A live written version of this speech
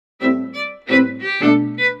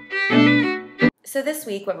So this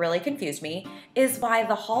week, what really confused me is why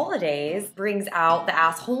the holidays brings out the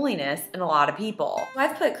assholiness in a lot of people. So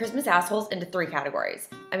I've put Christmas assholes into 3 categories.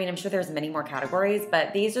 I mean, I'm sure there's many more categories,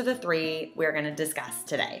 but these are the 3 we're gonna discuss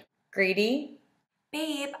today. Greedy.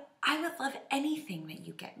 Babe, I would love anything that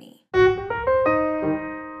you get me.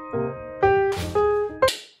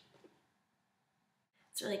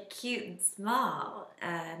 It's really cute and small.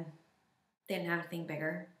 They didn't have anything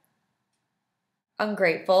bigger.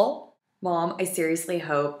 Ungrateful. Mom, I seriously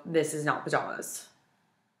hope this is not pajamas.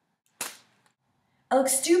 I look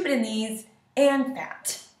stupid in these and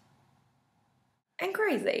fat. And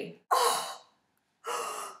crazy. Oh,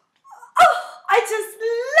 I just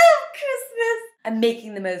love Christmas. I'm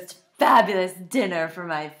making the most fabulous dinner for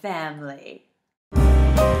my family.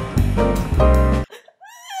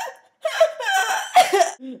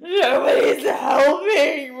 Nobody's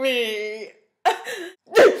helping me.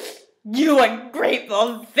 You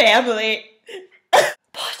ungrateful family. Pull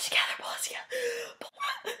it together, pull it together.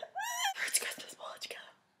 It's Christmas, pull it together.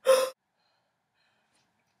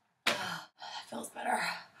 That feels better.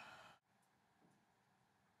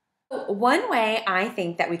 One way I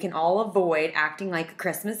think that we can all avoid acting like a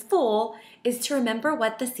Christmas fool is to remember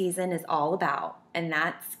what the season is all about, and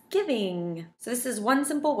that's giving. So this is one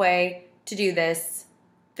simple way to do this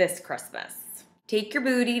Christmas. Take your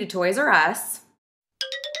booty to Toys R Us.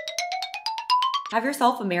 Have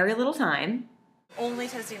yourself a merry little time. Only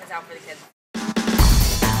testing this out for the kids.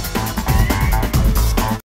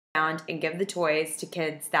 And give the toys to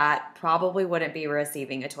kids that probably wouldn't be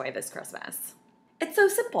receiving a toy this Christmas. It's so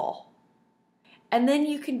simple. And then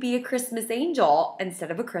you can be a Christmas angel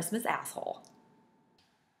instead of a Christmas asshole.